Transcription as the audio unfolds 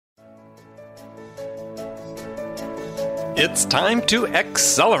It's time to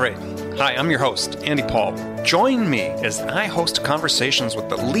accelerate. Hi, I'm your host, Andy Paul. Join me as I host conversations with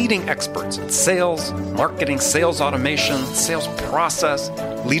the leading experts in sales, marketing, sales automation, sales process,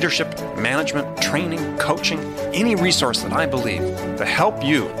 leadership, management, training, coaching, any resource that I believe to help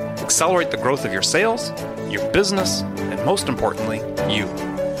you accelerate the growth of your sales, your business, and most importantly, you.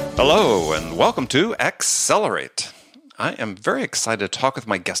 Hello, and welcome to Accelerate. I am very excited to talk with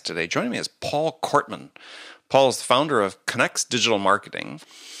my guest today. Joining me is Paul Kortman. Paul is the founder of Connex Digital Marketing,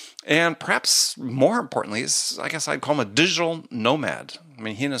 and perhaps more importantly, I guess I'd call him a digital nomad. I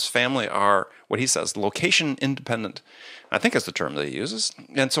mean, he and his family are, what he says, location independent. I think is the term that he uses.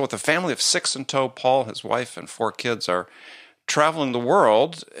 And so with a family of 6 in tow, Paul, his wife, and 4 kids are traveling the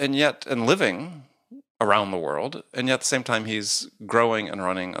world and living around the world, and yet at the same time he's growing and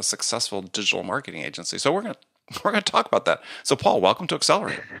running a successful digital marketing agency. So we're going to talk about that. So Paul, welcome to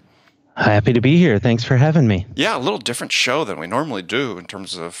Accelerate. Happy to be here. Thanks for having me. Yeah, a little different show than we normally do in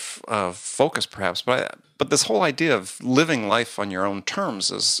terms of focus, perhaps. But this whole idea of living life on your own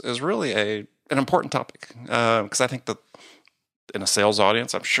terms is really an important topic, because I think that in a sales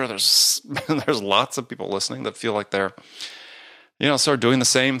audience, I'm sure there's lots of people listening that feel like they're, sort of doing the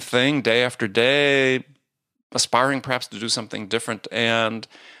same thing day after day, aspiring perhaps to do something different, and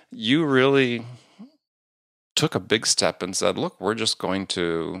you really took a big step and said, "Look, we're not going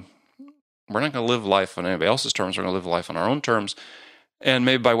to live life on anybody else's terms. We're going to live life on our own terms." And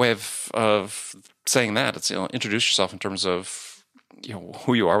maybe by way of saying that, it's, introduce yourself in terms of,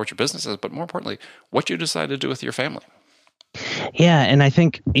 who you are, what your business is, but more importantly, what you decide to do with your family. Yeah. And I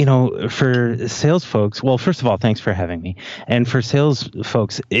think, for sales folks, well, first of all, thanks for having me. And for sales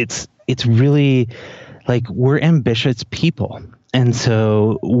folks, it's really like we're ambitious people. And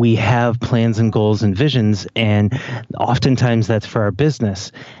so we have plans and goals and visions, and oftentimes that's for our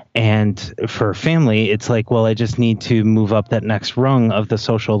business. And for family, it's like, well, I just need to move up that next rung of the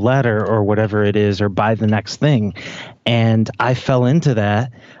social ladder or whatever it is, or buy the next thing. And I fell into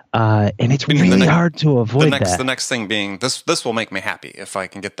that. And it's really hard to avoid that. The next thing being, this will make me happy if I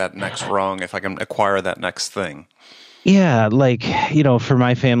can get that next rung, if I can acquire that next thing. Yeah, for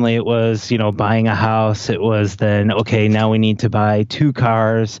my family, it was, buying a house. It was then, okay, now we need to buy 2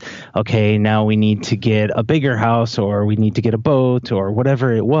 cars. Okay, now we need to get a bigger house, or we need to get a boat, or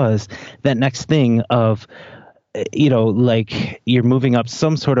whatever it was. That next thing of, you're moving up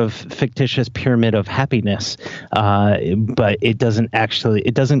some sort of fictitious pyramid of happiness, but it doesn't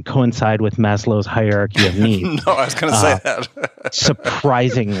coincide with Maslow's hierarchy of needs. No, I was going to say that.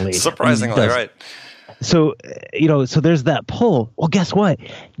 Surprisingly, right. So, so there's that pull. Well, guess what?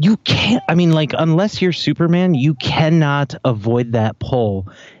 You can't, unless you're Superman, you cannot avoid that pull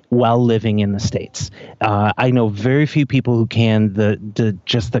while living in the States. I know very few people who can.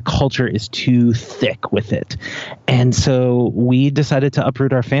 The culture is too thick with it. And so we decided to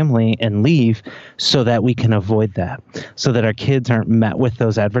uproot our family and leave so that we can avoid that, so that our kids aren't met with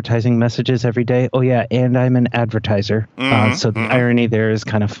those advertising messages every day. Oh yeah, and I'm an advertiser. So the irony there is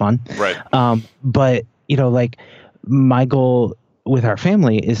kind of fun. Right. But, my goal with our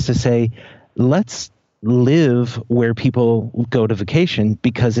family is to say, let's live where people go to vacation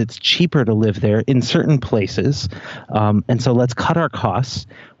because it's cheaper to live there in certain places. And so let's cut our costs,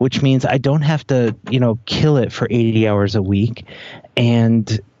 which means I don't have to, kill it for 80 hours a week,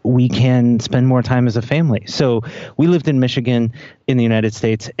 and we can spend more time as a family. So we lived in Michigan in the United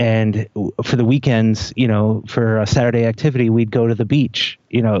States, and for the weekends, for a Saturday activity, we'd go to the beach,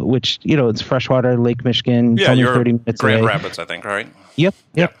 which, it's freshwater, Lake Michigan. Yeah, only 30 minutes Grand away. Rapids, I think, right? Yep.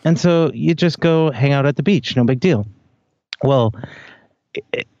 Yeah. And so you just go hang out at the beach. No big deal. Well,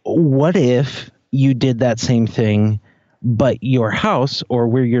 what if you did that same thing, but your house or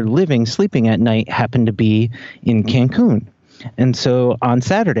where you're living, sleeping at night, happened to be in Cancun? And so on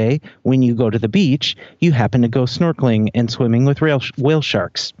Saturday, when you go to the beach, you happen to go snorkeling and swimming with whale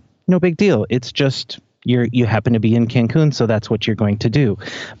sharks. No big deal. It's just you happen to be in Cancun, so that's what you're going to do.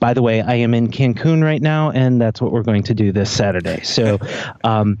 By the way, I am in Cancun right now, and that's what we're going to do this Saturday. So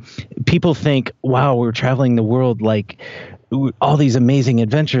people think, wow, we're traveling the world, like all these amazing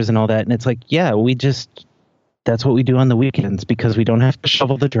adventures and all that. And it's like, yeah, that's what we do on the weekends, because we don't have to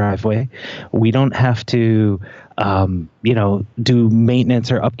shovel the driveway. We don't have to, do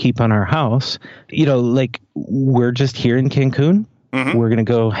maintenance or upkeep on our house. We're just here in Cancun. Mm-hmm. We're going to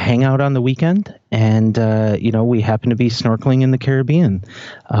go hang out on the weekend, and, we happen to be snorkeling in the Caribbean.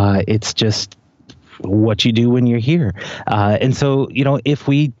 It's just what you do when you're here. And so, if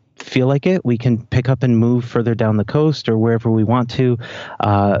we feel like it, we can pick up and move further down the coast or wherever we want to,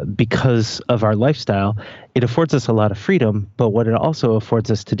 because of our lifestyle. It affords us a lot of freedom, but what it also affords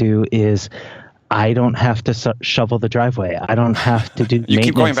us to do is I don't have to shovel the driveway. I don't have to do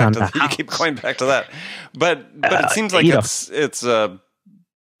maintenance on the house. You keep going back to that, but it seems like it's a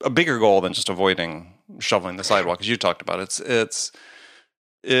bigger goal than just avoiding shoveling the sidewalk, as you talked about.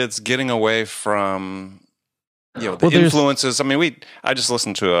 It's getting away from the influences. I mean, I just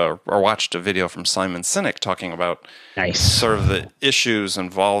listened to or watched a video from Simon Sinek talking about sort of the issues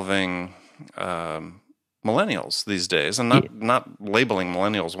involving millennials these days, and not labeling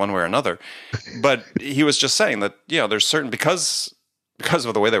millennials one way or another, but he was just saying that there's certain because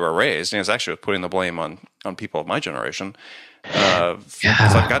of the way they were raised, and he was actually putting the blame on people of my generation.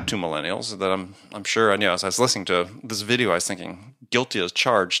 Because I've got 2 millennials that I'm sure, and as I was listening to this video, I was thinking guilty as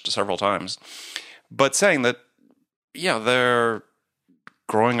charged several times, but saying that they're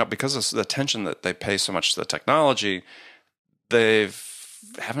growing up because of the attention that they pay so much to the technology. They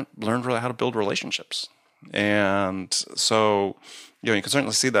haven't learned really how to build relationships. And so, you can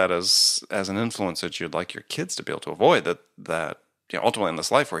certainly see that as an influence that you'd like your kids to be able to avoid, that ultimately in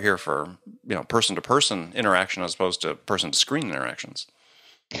this life, we're here for, person-to-person interaction as opposed to person-to-screen interactions.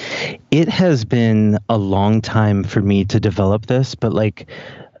 It has been a long time for me to develop this, but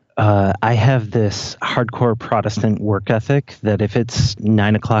I have this hardcore Protestant work ethic that if it's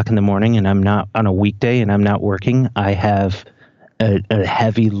 9 o'clock in the morning and I'm not on a weekday and I'm not working, I have a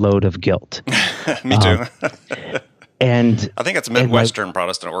heavy load of guilt. Me too. And I think it's Midwestern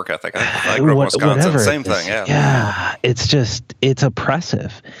Protestant work ethic. I grew up in Wisconsin. Whatever. Same thing. Yeah. Yeah. It's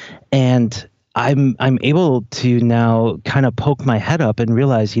oppressive. And I'm able to now kind of poke my head up and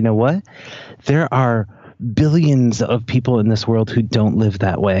realize, you know what? There are billions of people in this world who don't live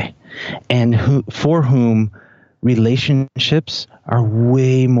that way, and for whom relationships are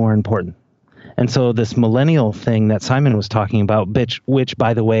way more important. And so this millennial thing that Simon was talking about, which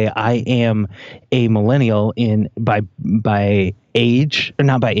by the way, I am a millennial by age, or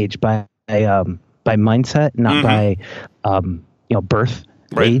not by age, by mindset, not by birth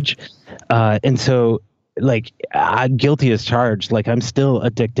age. And so guilty as charged. I'm still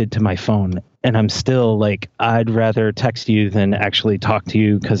addicted to my phone, and I'm still I'd rather text you than actually talk to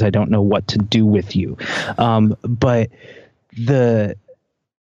you because I don't know what to do with you. But the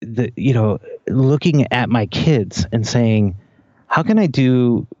looking at my kids and saying, how can I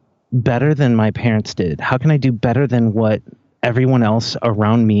do better than my parents did? How can I do better than what everyone else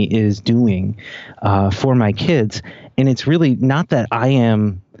around me is doing for my kids? And it's really not that I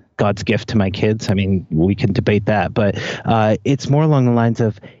am God's gift to my kids. I mean, we can debate that, but it's more along the lines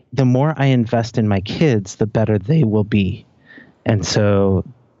of the more I invest in my kids, the better they will be. And so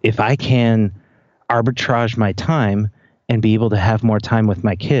if I can arbitrage my time and be able to have more time with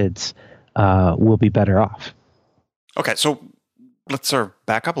my kids, we'll be better off. Okay, so let's sort of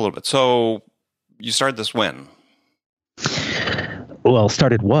back up a little bit. So you started this when? Well,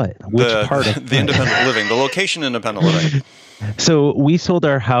 started what? Which part of the independent living, the location independent living? So we sold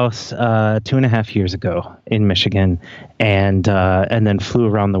our house 2.5 years ago in Michigan, and then flew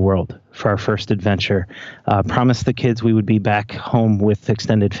around the world for our first adventure. Promised the kids we would be back home with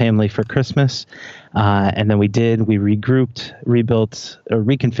extended family for Christmas, and then we did. We regrouped, rebuilt,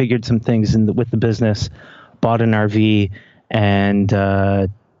 reconfigured some things with the business, bought an RV, and a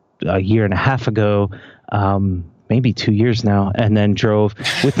year and a half ago, maybe 2 years now, and then drove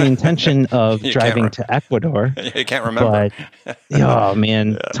with the intention of driving to Ecuador. You can't remember. But, oh,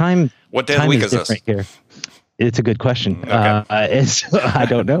 man, time. What day of the week is this? Here. It's a good question. Okay. I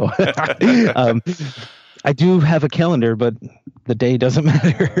don't know. I do have a calendar, but the day doesn't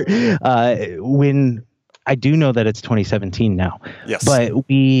matter. When I do know that it's 2017 now. Yes. But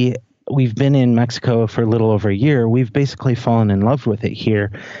we've been in Mexico for a little over a year. We've basically fallen in love with it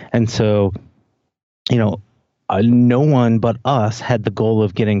here, and so, no one but us had the goal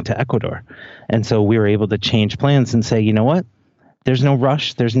of getting to Ecuador. And so we were able to change plans and say, you know what? There's no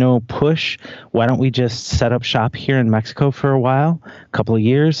rush. There's no push. Why don't we just set up shop here in Mexico for a while, a couple of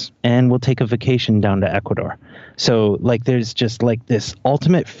years, and we'll take a vacation down to Ecuador. So there's just this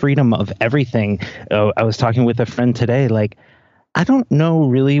ultimate freedom of everything. I was talking with a friend today, I don't know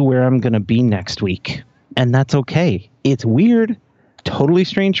really where I'm going to be next week. And that's okay. It's weird, totally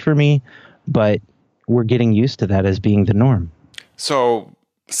strange for me, but we're getting used to that as being the norm. So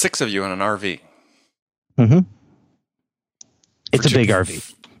 6 of you in an RV. Mm-hmm. It's a big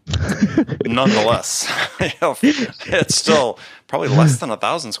RV. Nonetheless, it's still probably less than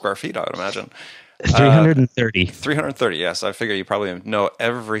 1,000 square feet, I would imagine. 330. 330, yes. I figure you probably know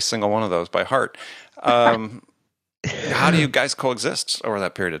every single one of those by heart. How do you guys coexist over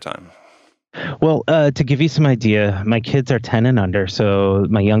that period of time? Well, to give you some idea, my kids are 10 and under. So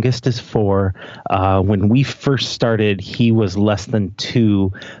my youngest is 4. When we first started, he was less than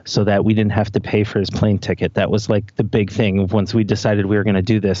 2, so that we didn't have to pay for his plane ticket. That was like the big thing once we decided we were going to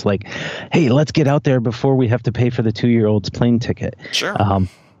do this. Like, hey, let's get out there before we have to pay for the 2-year-old's plane ticket. Sure.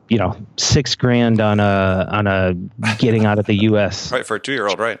 $6,000 on a getting out of the U.S. Right, for a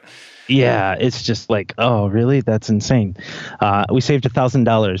 2-year-old, right? Yeah, it's just like, oh, really? That's insane. We saved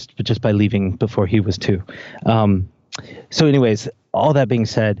 $1,000 just by leaving before he was 2. So anyways, all that being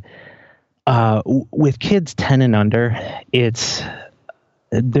said, with kids 10 and under,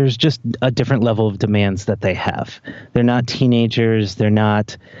 there's just a different level of demands that they have. They're not teenagers. They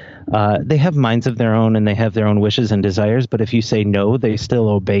have minds of their own and they have their own wishes and desires. But if you say no, they still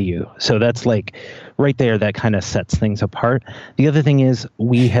obey you. So that's like right there, that kind of sets things apart. The other thing is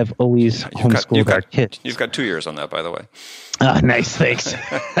we have always homeschooled our kids. You've got 2 years on that, by the way. Nice, thanks.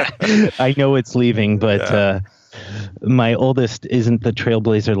 I know it's leaving, but my oldest isn't the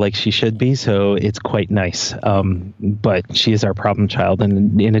trailblazer like she should be, so it's quite nice. But she is our problem child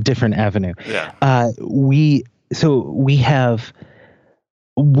in a different avenue. Yeah. We've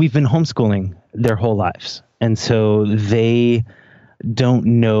been homeschooling their whole lives, and so they don't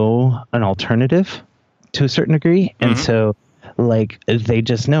know an alternative to a certain degree. And so like they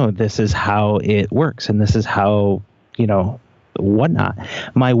just know this is how it works and this is how, whatnot.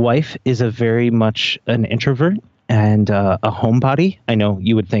 My wife is a very much an introvert and a homebody. I know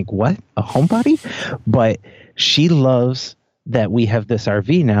you would think, what? A homebody? But she loves that we have this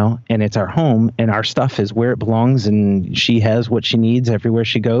RV now and it's our home and our stuff is where it belongs and she has what she needs everywhere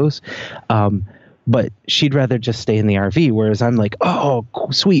she goes. But she'd rather just stay in the RV, whereas I'm like, oh,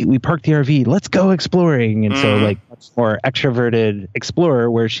 sweet, we parked the RV, let's go exploring. And so like much more extroverted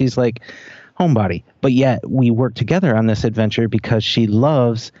explorer, where she's like homebody. But yet we work together on this adventure because she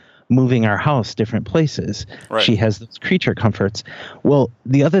loves moving our house different places. Right. She has those creature comforts. Well,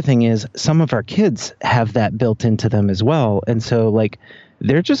 the other thing is some of our kids have that built into them as well. And so like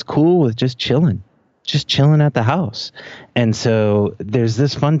they're just cool with just chilling at the house. And so there's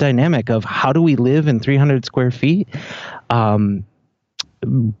this fun dynamic of how do we live in 300 square feet?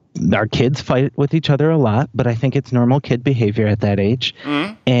 Our kids fight with each other a lot, but I think it's normal kid behavior at that age.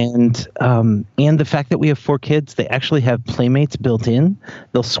 And the fact that we have 4 kids, they actually have playmates built in.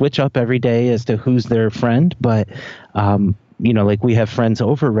 They'll switch up every day as to who's their friend. But, like we have friends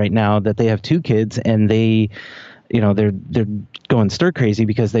over right now that they have 2 kids and they're going stir crazy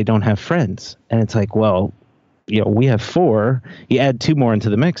because they don't have friends. And it's like, well, we have 4. You add 2 more into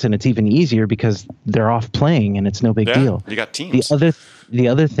the mix, and it's even easier because they're off playing, and it's no big deal. You got teams. The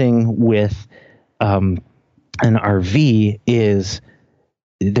other thing with an RV is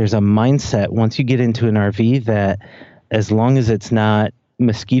there's a mindset once you get into an RV that as long as it's not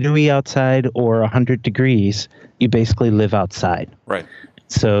mosquito-y outside or 100 degrees, you basically live outside. Right.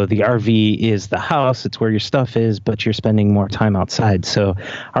 So the RV is the house, it's where your stuff is, but you're spending more time outside. So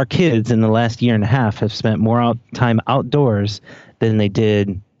our kids in the last year and a half have spent more time outdoors than they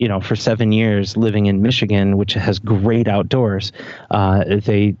did, for 7 years living in Michigan, which has great outdoors.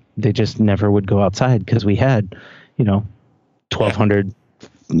 They just never would go outside because we had, 1,200,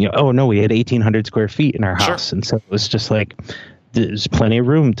 we had 1,800 square feet in our house. Sure. And so it was just like, there's plenty of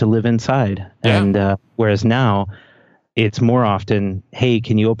room to live inside. Yeah. And whereas now, it's more often, hey,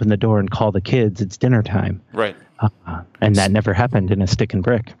 can you open the door and call the kids? It's dinner time. Right. And that never happened in a stick and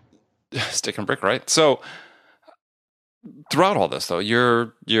brick. Stick and brick, right? So throughout all this, though,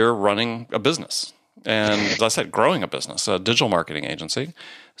 you're running a business. And as I said, growing a business, a digital marketing agency.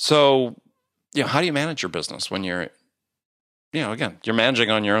 So, how do you manage your business when you're, again, you're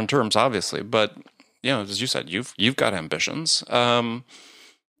managing on your own terms, obviously. But, as you said, you've got ambitions.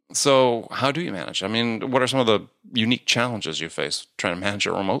 So how do you manage? I mean, what are some of the unique challenges you face trying to manage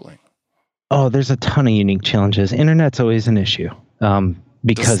it remotely? Oh, there's a ton of unique challenges. Internet's always an issue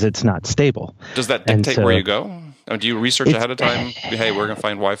because it's not stable. Does that dictate where you go? Do you research ahead of time? Hey, we're going to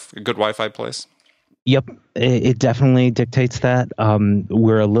find a good Wi-Fi place? Yep, it definitely dictates that.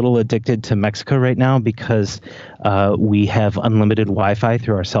 We're a little addicted to Mexico right now because we have unlimited Wi-Fi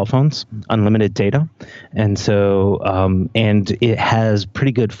through our cell phones, unlimited data. And so, and it has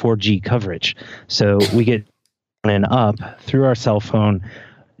pretty good 4G coverage. So we get and up through our cell phone,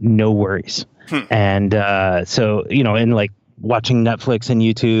 no worries. And so, and like watching Netflix and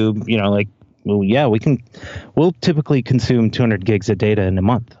YouTube, we'll typically consume 200 gigs of data in a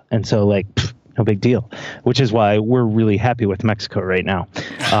month. And so like, no big deal, which is why we're really happy with Mexico right now,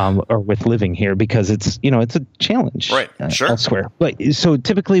 or with living here, because it's a challenge right. Sure. Elsewhere. But so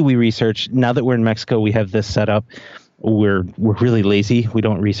typically we research. Now that we're in Mexico, we have this set up. we're really lazy. We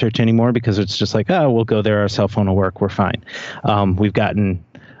don't research anymore because it's just like, oh, we'll go there. Our cell phone will work. We're fine. We've gotten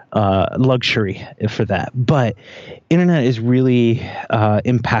luxury for that. But internet is really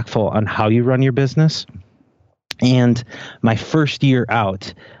impactful on how you run your business. And my first year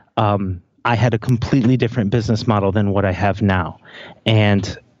out, I had a completely different business model than what I have now.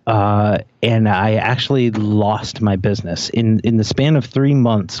 And I actually lost my business in the span of 3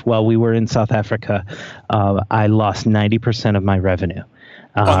 months while we were in South Africa. I lost 90% of my revenue.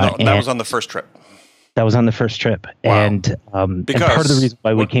 That was on the first trip. That was on the first trip. Wow. And part of the reason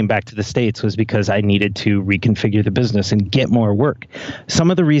why we came back to the States was because I needed to reconfigure the business and get more work.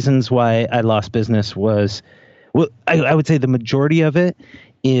 Some of the reasons why I lost business was, well, I would say the majority of it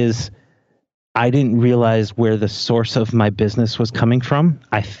is I didn't realize where the source of my business was coming from.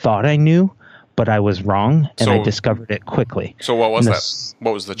 I thought I knew, but I was wrong, and I discovered it quickly. So what was that?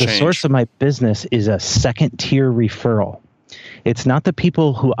 What was the change? The source of my business is a second-tier referral. It's not the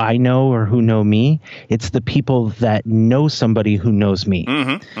people who I know or who know me. It's the people that know somebody who knows me.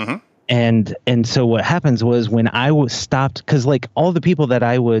 Mm-hmm, mm-hmm. And so what happens was when I was stopped, because like all the people that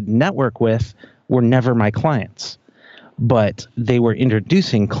I would network with were never my clients, but they were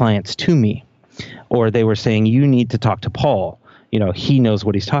introducing clients to me. Or they were saying, you need to talk to Paul. He knows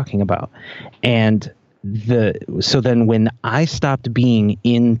what he's talking about. And so then when I stopped being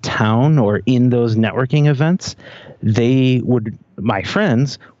in town or in those networking events, my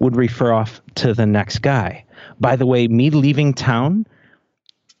friends would refer off to the next guy. By the way, me leaving town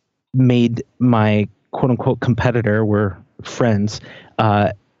made my quote unquote competitor, we're friends,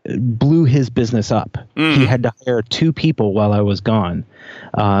 blew his business up. He had to hire 2 people while I was gone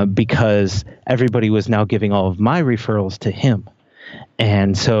because everybody was now giving all of my referrals to him.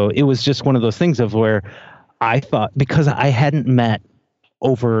 And so it was just one of those things of where I thought, because I hadn't met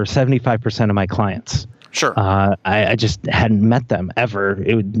over 75% of my clients. Sure. I just hadn't met them ever.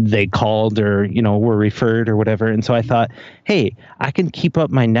 They called or, were referred or whatever. And so I thought, hey, I can keep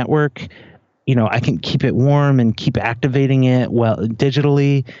up my network. I can keep it warm and keep activating it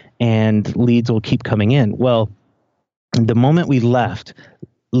digitally, and leads will keep coming in. Well, the moment we left,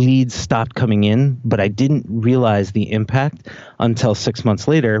 leads stopped coming in, but I didn't realize the impact until 6 months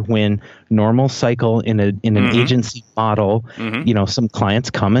later when normal cycle in an agency model, some clients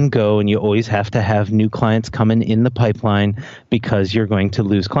come and go, and you always have to have new clients coming in the pipeline because you're going to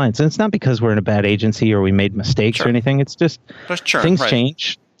lose clients. And it's not because we're in a bad agency or we made mistakes or anything. It's just churn, things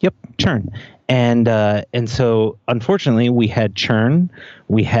change. Yep, churn. And so unfortunately we had churn.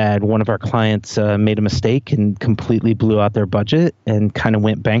 We had one of our clients made a mistake and completely blew out their budget and kind of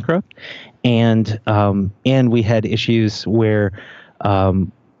went bankrupt. And we had issues where,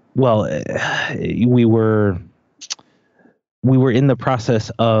 we were in the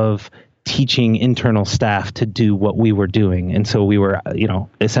process of teaching internal staff to do what we were doing. And so we were,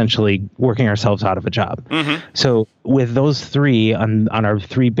 essentially working ourselves out of a job. Mm-hmm. So with those 3 on our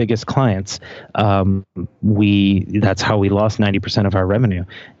 3 biggest clients, that's how we lost 90% of our revenue,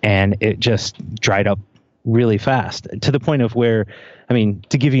 and it just dried up really fast to the point of where,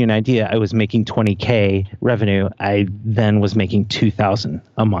 to give you an idea, I was making $20K revenue. I then was making $2,000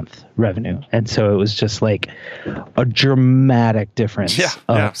 a month revenue. And so it was just like a dramatic difference. Yeah,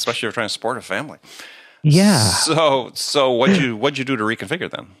 especially if you're trying to support a family. Yeah. So what'd you do to reconfigure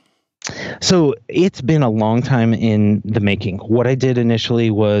then? So it's been a long time in the making. What I did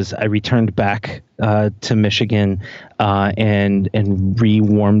initially was I returned back to Michigan and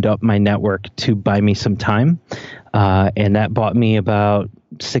re-warmed up my network to buy me some time. And that bought me about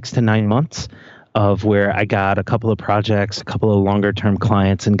 6 to 9 months of where I got a couple of projects, a couple of longer term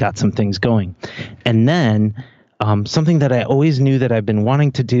clients, and got some things going. And then something that I always knew that I've been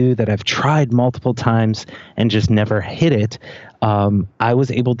wanting to do, that I've tried multiple times and just never hit it, I was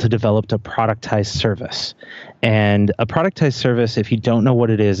able to develop a productized service. And a productized service, if you don't know what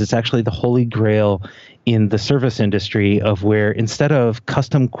it is, it's actually the holy grail in the service industry of where instead of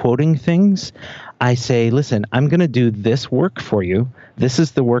custom quoting things, I say, listen, I'm going to do this work for you. This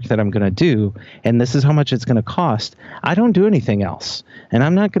is the work that I'm going to do, and this is how much it's going to cost. I don't do anything else. And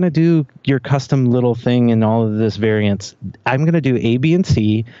I'm not going to do your custom little thing and all of this variance. I'm going to do A, B, and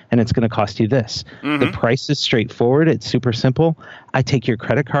C, and it's going to cost you this. Mm-hmm. The price is straightforward. It's super simple. I take your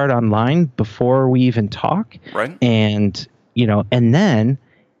credit card online before we even talk. Right. And, and then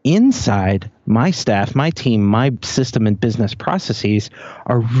inside my staff, my team, my system and business processes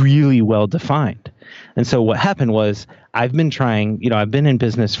are really well defined. And so what happened was I've been trying, I've been in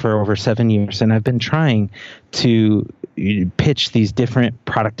business for over 7 years, and I've been trying to pitch these different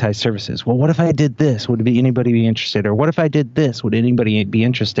productized services. Well, what if I did this? Would anybody be interested? Or what if I did this? Would anybody be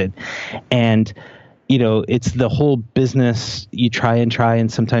interested? And it's the whole business. You try,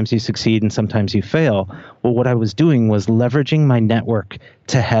 and sometimes you succeed and sometimes you fail. Well, what I was doing was leveraging my network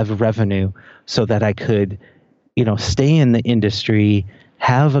to have revenue so that I could, stay in the industry,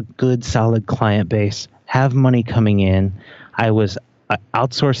 have a good, solid client base, have money coming in. I was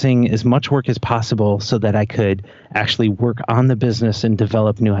outsourcing as much work as possible so that I could actually work on the business and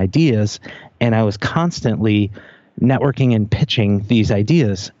develop new ideas. And I was constantly networking and pitching these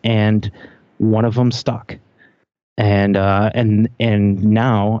ideas, and one of them stuck. And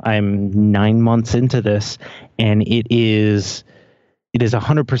now I'm 9 months into this, and it is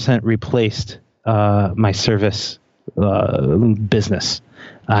 100% replaced my service business.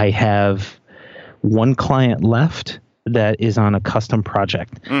 I have one client left that is on a custom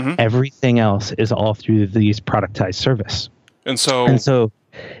project. Mm-hmm. Everything else is all through these productized service. And so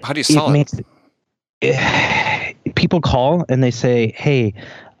how do you sell it? People call and they say, "Hey,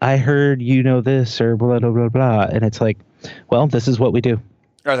 I heard this or blah, blah, blah, blah." And it's like, well, this is what we do.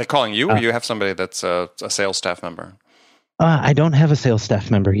 Are they calling you, or you have somebody that's a sales staff member? I don't have a sales staff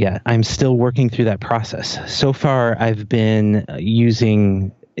member yet. I'm still working through that process. So far, I've been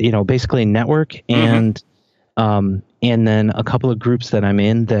using, basically network and then a couple of groups that I'm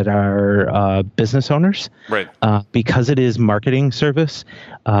in that are business owners. Right. Because it is marketing service,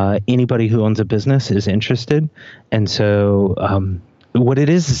 anybody who owns a business is interested. And so what it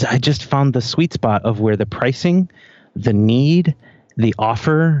is I just found the sweet spot of where the pricing, the need, the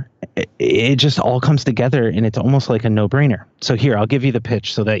offer, it just all comes together, and it's almost like a no-brainer. So here, I'll give you the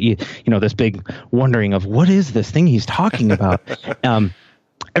pitch so that this big wondering of what is this thing he's talking about.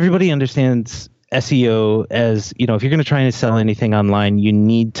 Everybody understands SEO as, if you're going to try and sell anything online, you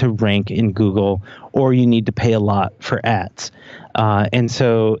need to rank in Google, or you need to pay a lot for ads. And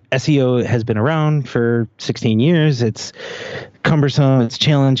so SEO has been around for 16 years. It's cumbersome, it's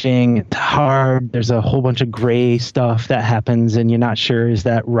challenging, it's hard. There's a whole bunch of gray stuff that happens, and you're not sure, is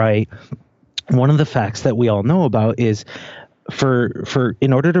that right? One of the facts that we all know about is for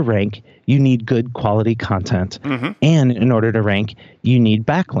in order to rank, you need good quality content. Mm-hmm. And in order to rank, you need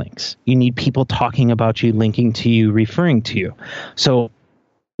backlinks. You need people talking about you, linking to you, referring to you. So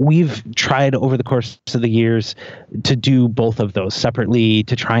we've tried over the course of the years to do both of those separately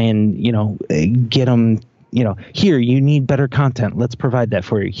to try and, get them, here, you need better content. Let's provide that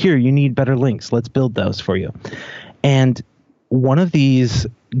for you. Here, you need better links. Let's build those for you. And one of these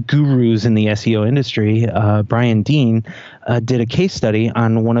gurus in the SEO industry, Brian Dean, did a case study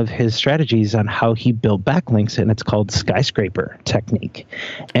on one of his strategies on how he built backlinks, and it's called skyscraper technique.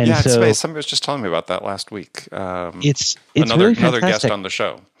 And somebody was just telling me about that last week. It's another really guest on the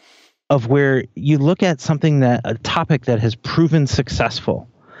show. Of where you look at a topic that has proven successful,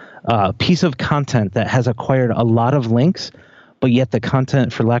 piece of content that has acquired a lot of links, but yet the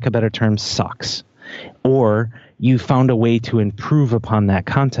content, for lack of better terms, sucks. Or you found a way to improve upon that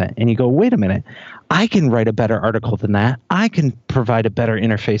content, and you go, wait a minute, I can write a better article than that. I can provide a better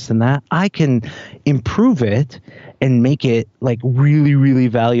interface than that. I can improve it and make it like really, really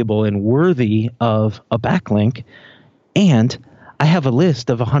valuable and worthy of a backlink. And I have a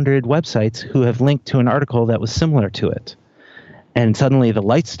list of 100 websites who have linked to an article that was similar to it. And suddenly the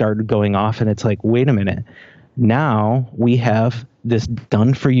lights started going off, and it's like, wait a minute. Now we have this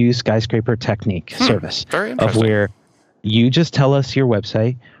done-for-you skyscraper technique service of where you just tell us your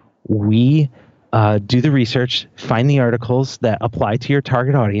website. We do the research, find the articles that apply to your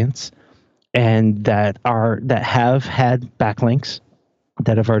target audience and that have had backlinks,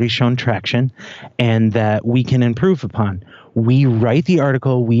 that have already shown traction, and that we can improve upon. We write the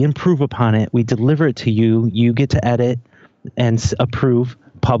article, we improve upon it, we deliver it to you, you get to edit and approve,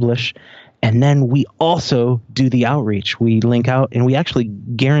 publish, and then we also do the outreach. We link out, and we actually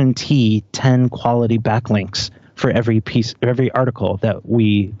guarantee 10 quality backlinks for every article that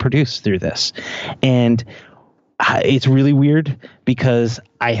we produce through this. And it's really weird because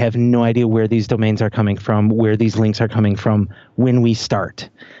I have no idea where these domains are coming from, where these links are coming from when we start.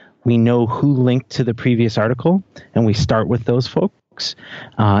 We know who linked to the previous article, and we start with those folks.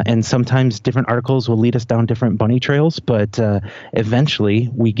 And sometimes different articles will lead us down different bunny trails, but eventually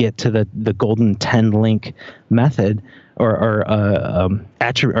we get to the golden 10 link method or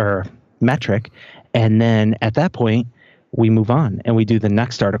metric. And then at that point, we move on and we do the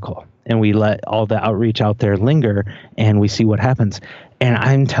next article, and we let all the outreach out there linger, and we see what happens. And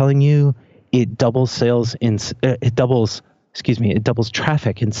I'm telling you, it doubles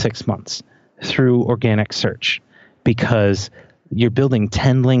traffic in 6 months through organic search, because you're building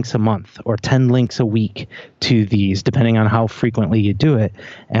 10 links a month or 10 links a week to these, depending on how frequently you do it.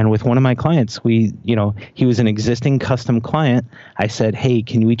 And with one of my clients, he was an existing custom client. I said, hey,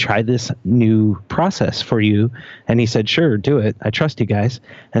 can we try this new process for you? And he said, sure, do it. I trust you guys.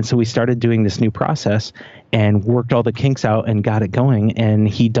 And so we started doing this new process and worked all the kinks out and got it going. And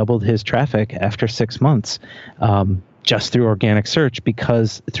he doubled his traffic after 6 months, just through organic search,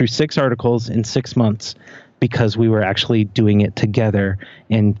 because through 6 articles in 6 months, because we were actually doing it together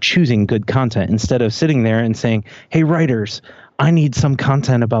and choosing good content instead of sitting there and saying, hey, writers, I need some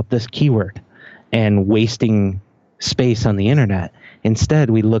content about this keyword, and wasting space on the internet. Instead,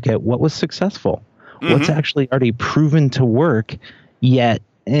 we look at what was successful, what's actually already proven to work, yet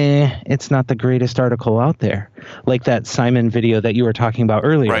it's not the greatest article out there. Like that Simon video that you were talking about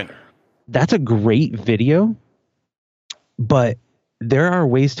earlier. Right. That's a great video, but there are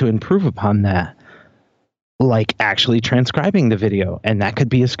ways to improve upon that, like actually transcribing the video, and that could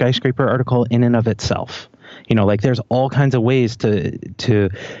be a skyscraper article in and of itself. Like there's all kinds of ways to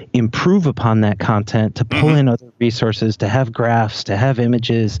improve upon that content, to pull in other resources, to have graphs, to have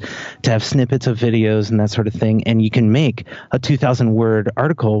images, to have snippets of videos and that sort of thing. And you can make a 2,000 word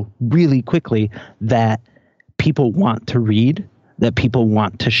article really quickly that people want to read, that people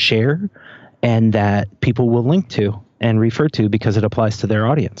want to share, and that people will link to and refer to because it applies to their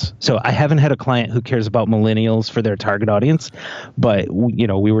audience. So I haven't had a client who cares about millennials for their target audience, but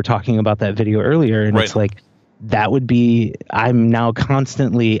we were talking about that video earlier, and it's like, that would be, I'm now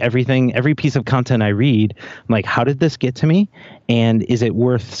constantly, every piece of content I read, I'm like, how did this get to me? And is it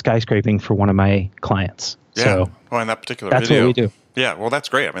worth skyscraping for one of my clients? Yeah. So well, in that particular that's video, what we do. Yeah. Well, that's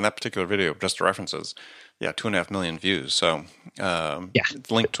great. I mean, that particular video, just to references, 2.5 million views. So, it's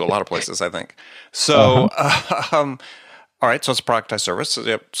linked to a lot of places, I think. So, all right. So it's a productized service.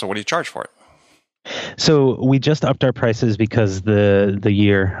 So what do you charge for it? So we just upped our prices because the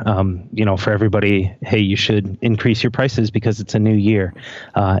year, for everybody, hey, you should increase your prices because it's a new year.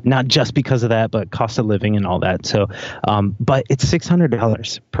 Not just because of that, but cost of living and all that. So, but it's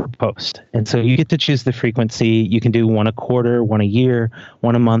 $600 per post. And so you get to choose the frequency. You can do one a quarter, one a year,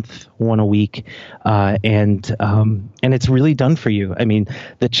 one a month, one a week. And it's really done for you. I mean,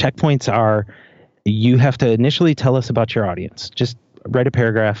 the checkpoints are, you have to initially tell us about your audience. Just write a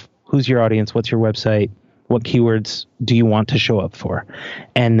paragraph. Who's your audience? What's your website? What keywords do you want to show up for?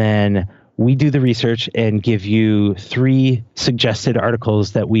 And then we do the research and give you 3 suggested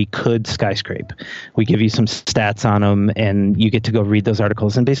articles that we could skyscrape. We give you some stats on them, and you get to go read those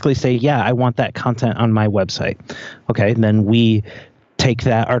articles and basically say, yeah, I want that content on my website. Okay, and then we take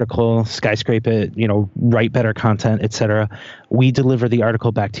that article, skyscrape it, write better content, etc. We deliver the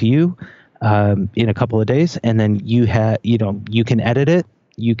article back to you in a couple of days, and then you can edit it.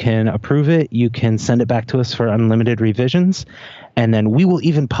 You can approve it. You can send it back to us for unlimited revisions. And then we will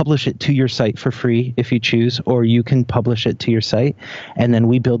even publish it to your site for free if you choose, or you can publish it to your site. And then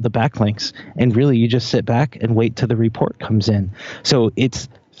we build the backlinks. And really, you just sit back and wait till the report comes in. So it's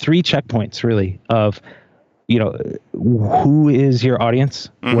 3 checkpoints, really, of, who is your audience?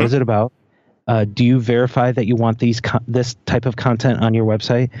 What is it about? Do you verify that you want this type of content on your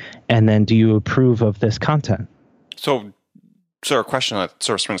website? And then do you approve of this content? So a question that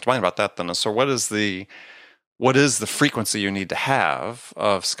sort of springs to mind about that then is, so what is the frequency you need to have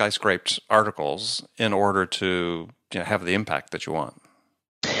of skyscraped articles in order to have the impact that you want?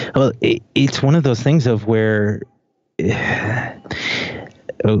 Well, it's one of those things of where,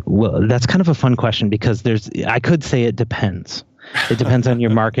 well, that's kind of a fun question, because I could say it depends. It depends on your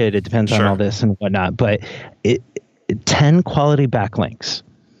market. It depends on all this and whatnot. But 10 quality backlinks.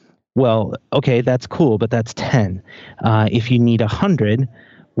 Well, okay, that's cool, but that's 10. If you need 100,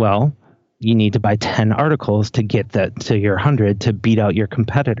 well, you need to buy 10 articles to get that to your 100 to beat out your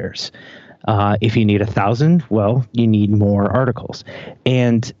competitors. If you need 1,000, well, you need more articles.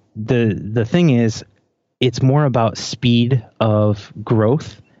 And the thing is, it's more about speed of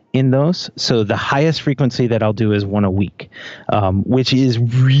growth in those. So the highest frequency that I'll do is one a week, which is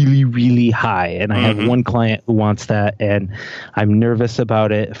really, really high. And I have one client who wants that, and I'm nervous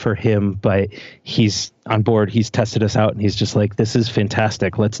about it for him, but he's on board. He's tested us out, and he's just like, this is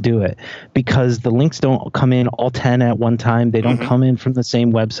fantastic. Let's do it. Because the links don't come in all 10 at one time. They don't come in from the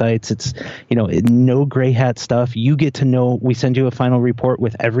same websites. It's, no gray hat stuff. You get to know, we send you a final report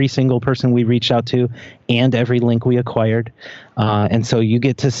with every single person we reached out to and every link we acquired. And so you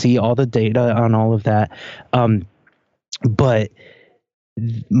get to see all the data on all of that. But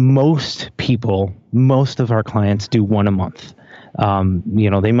most of our clients do one a month.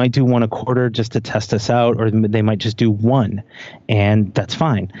 They might do one a quarter just to test us out, or they might just do one, and that's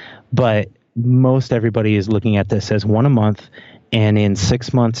fine. But most everybody is looking at this as one a month, and in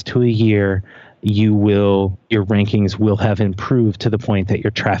 6 months to a year, your rankings will have improved to the point that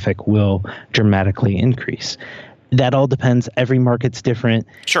your traffic will dramatically increase. That all depends. Every market's different.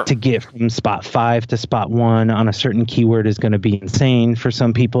 Sure. To get from spot 5 to spot 1 on a certain keyword is going to be insane for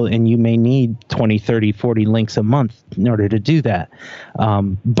some people, and you may need 20, 30, 40 links a month in order to do that.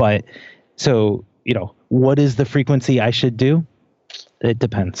 But so, what is the frequency I should do? It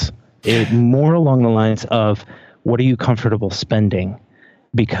depends. More along the lines of, what are you comfortable spending?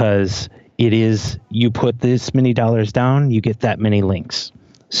 Because it is, you put this many dollars down, you get that many links.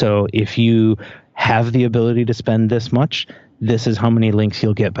 So if you have the ability to spend this much, this is how many links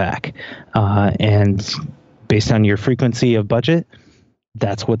you'll get back. And based on your frequency of budget,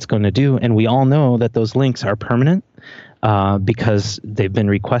 that's what's going to do. And we all know that those links are permanent because they've been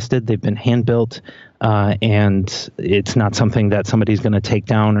requested, they've been hand-built, and it's not something that somebody's going to take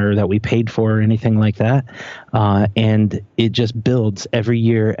down or that we paid for or anything like that. And it just builds every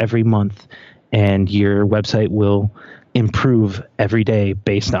year, every month, and your website will improve every day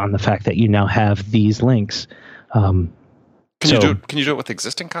based on the fact that you now have these links. Can you do it with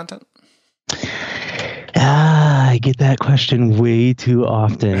existing content? I get that question way too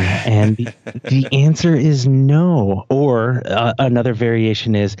often, and the answer is no. Or another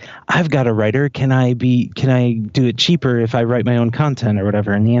variation is, I've got a writer. Can I do it cheaper if I write my own content or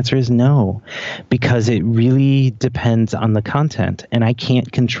whatever? And the answer is no, because it really depends on the content, and I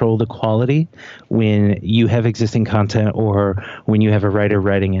can't control the quality when you have existing content or when you have a writer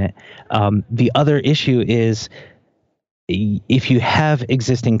writing it. The other issue is, if you have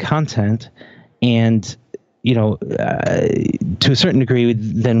existing content and to a certain degree,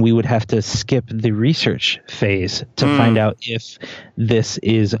 then we would have to skip the research phase to find out if this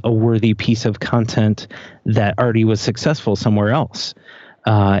is a worthy piece of content that already was successful somewhere else.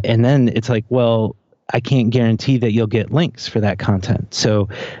 And then it's like, well, I can't guarantee that you'll get links for that content. So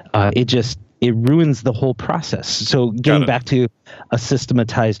it ruins the whole process. So getting back to a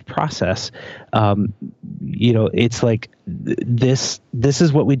systematized process, it's like this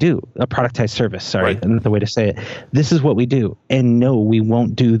is what we do. A productized service, sorry, right. Another way to say it. This is what we do. And no, we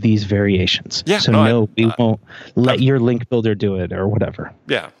won't do these variations. Yeah, so we won't let your link builder do it or whatever.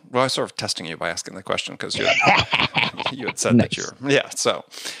 Yeah. Well, I was sort of testing you by asking the question because you had said nice. That you're, yeah. So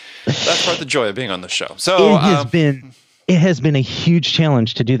that's part of the joy of being on the show. So it has been a huge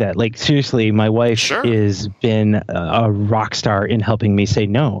challenge to do that. Like, seriously, my wife has been a rock star in helping me say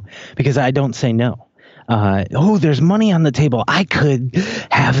no, because I don't say no. There's money on the table. I could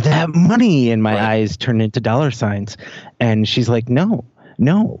have that money. And my eyes turn into dollar signs. And she's like, no,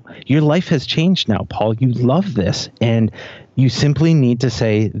 your life has changed now, Paul. You love this. And you simply need to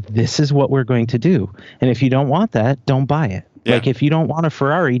say, this is what we're going to do. And if you don't want that, don't buy it. Yeah. Like, if you don't want a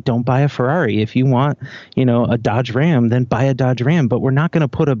Ferrari, don't buy a Ferrari. If you want, a Dodge Ram, then buy a Dodge Ram. But we're not going to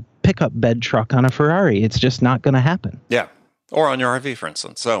put a pickup bed truck on a Ferrari. It's just not going to happen. Yeah. Or on your RV, for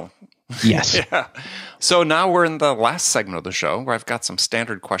instance. So, yes. Yeah. So now we're in the last segment of the show where I've got some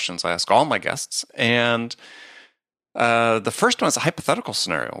standard questions I ask all my guests. And the first one is a hypothetical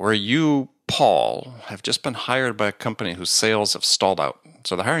scenario where you, Paul, have just been hired by a company whose sales have stalled out.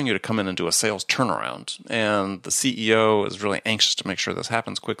 So they're hiring you to come in and do a sales turnaround. And the CEO is really anxious to make sure this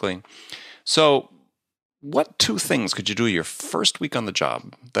happens quickly. So what 2 things could you do your first week on the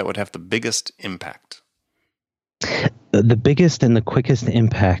job that would have the biggest impact? The biggest and the quickest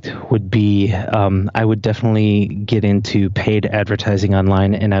impact would be, I would definitely get into paid advertising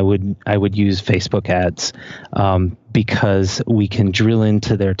online, and I would use Facebook ads because we can drill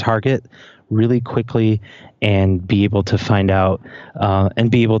into their target really quickly and be able to find out and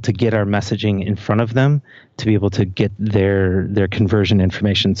be able to get our messaging in front of them to be able to get their conversion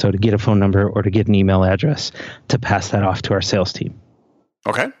information. So to get a phone number or to get an email address to pass that off to our sales team.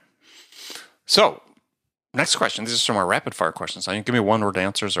 Okay. So next question. These are some more rapid fire questions. You can give me one-word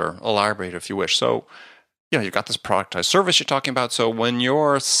answers or elaborate if you wish. So, you've got this productized service you're talking about. So when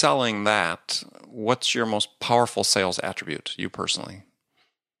you're selling that, what's your most powerful sales attribute, you personally?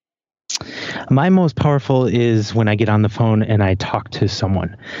 My most powerful is when I get on the phone and I talk to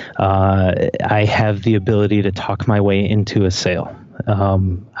someone. I have the ability to talk my way into a sale.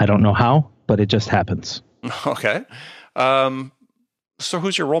 I don't know how, but it just happens. Okay. So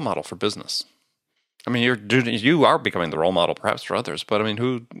who's your role model for business? I mean, you are becoming the role model perhaps for others, but I mean,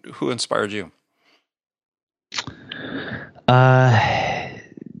 who inspired you?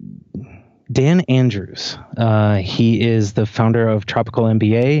 Dan Andrews. He is the founder of Tropical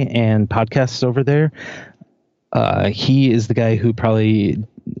MBA and podcasts over there. He is the guy who probably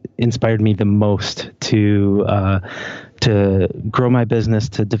inspired me the most to to grow my business,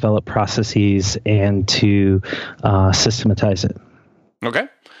 to develop processes, and to systematize it. Okay.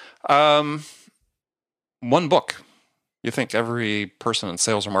 One book you think every person in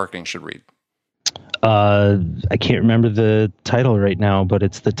sales or marketing should read? I can't remember the title right now, but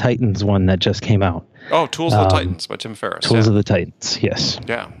it's the Titans one that just came out. Oh, Tools of the Titans by Tim Ferriss. Tools of the Titans, yes.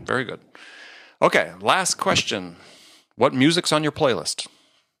 Yeah, very good. Okay, last question. What music's on your playlist?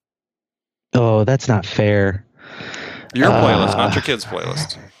 Oh, that's not fair. Your playlist, not your kids'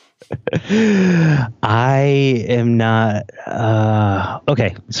 playlist. I am not...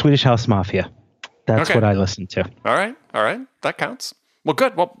 okay, Swedish House Mafia. That's what I listen to. All right. That counts. Well,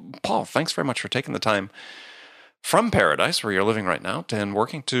 good. Well, Paul, thanks very much for taking the time from Paradise, where you're living right now, and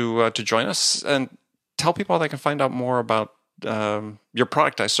working to join us and tell people how they can find out more about your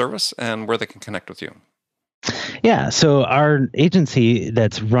productized service and where they can connect with you. Yeah, so our agency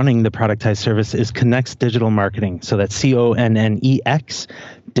that's running the productized service is Connex Digital Marketing. So that's CONNEX,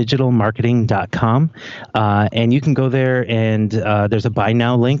 digitalmarketing.com. And you can go there and there's a buy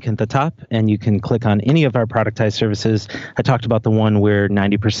now link at the top, and you can click on any of our productized services. I talked about the one where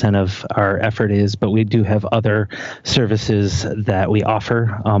 90% of our effort is, but we do have other services that we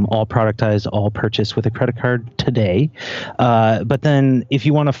offer, all productized, all purchased with a credit card today. But then if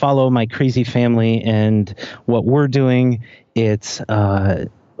you want to follow my crazy family and what we're doing, it's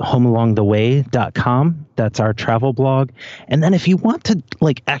homealongtheway.com. That's our travel blog. And then if you want to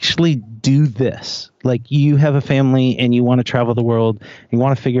actually do this, you have a family and you want to travel the world, you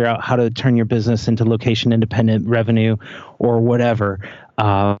want to figure out how to turn your business into location independent revenue or whatever,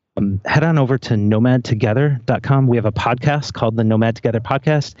 head on over to nomadtogether.com. We have a podcast called the Nomad Together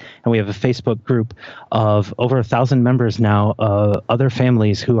Podcast, and we have a Facebook group of over 1,000 members now, other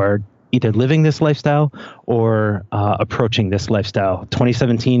families who are either living this lifestyle or approaching this lifestyle.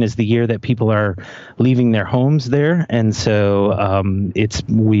 2017 is the year that people are leaving their homes there. And so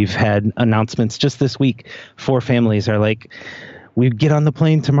we've had announcements just this week. 4 families are we get on the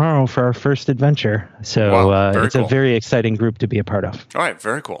plane tomorrow for our first adventure. So it's cool. A very exciting group to be a part of. All right,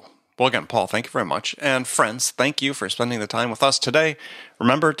 very cool. Well, again, Paul, thank you very much. And friends, thank you for spending the time with us today.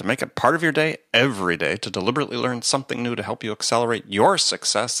 Remember to make it part of your day every day to deliberately learn something new to help you accelerate your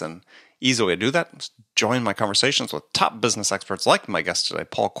success. And easy way to do that is join my conversations with top business experts like my guest today,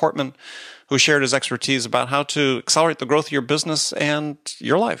 Paul Kortman, who shared his expertise about how to accelerate the growth of your business and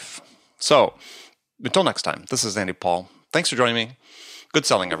your life. So until next time, this is Andy Paul. Thanks for joining me. Good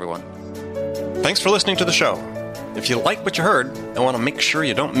selling, everyone. Thanks for listening to the show. If you like what you heard and want to make sure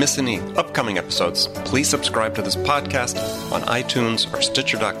you don't miss any upcoming episodes, please subscribe to this podcast on iTunes or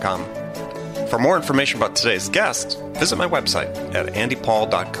Stitcher.com. For more information about today's guest, visit my website at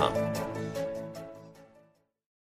andypaul.com.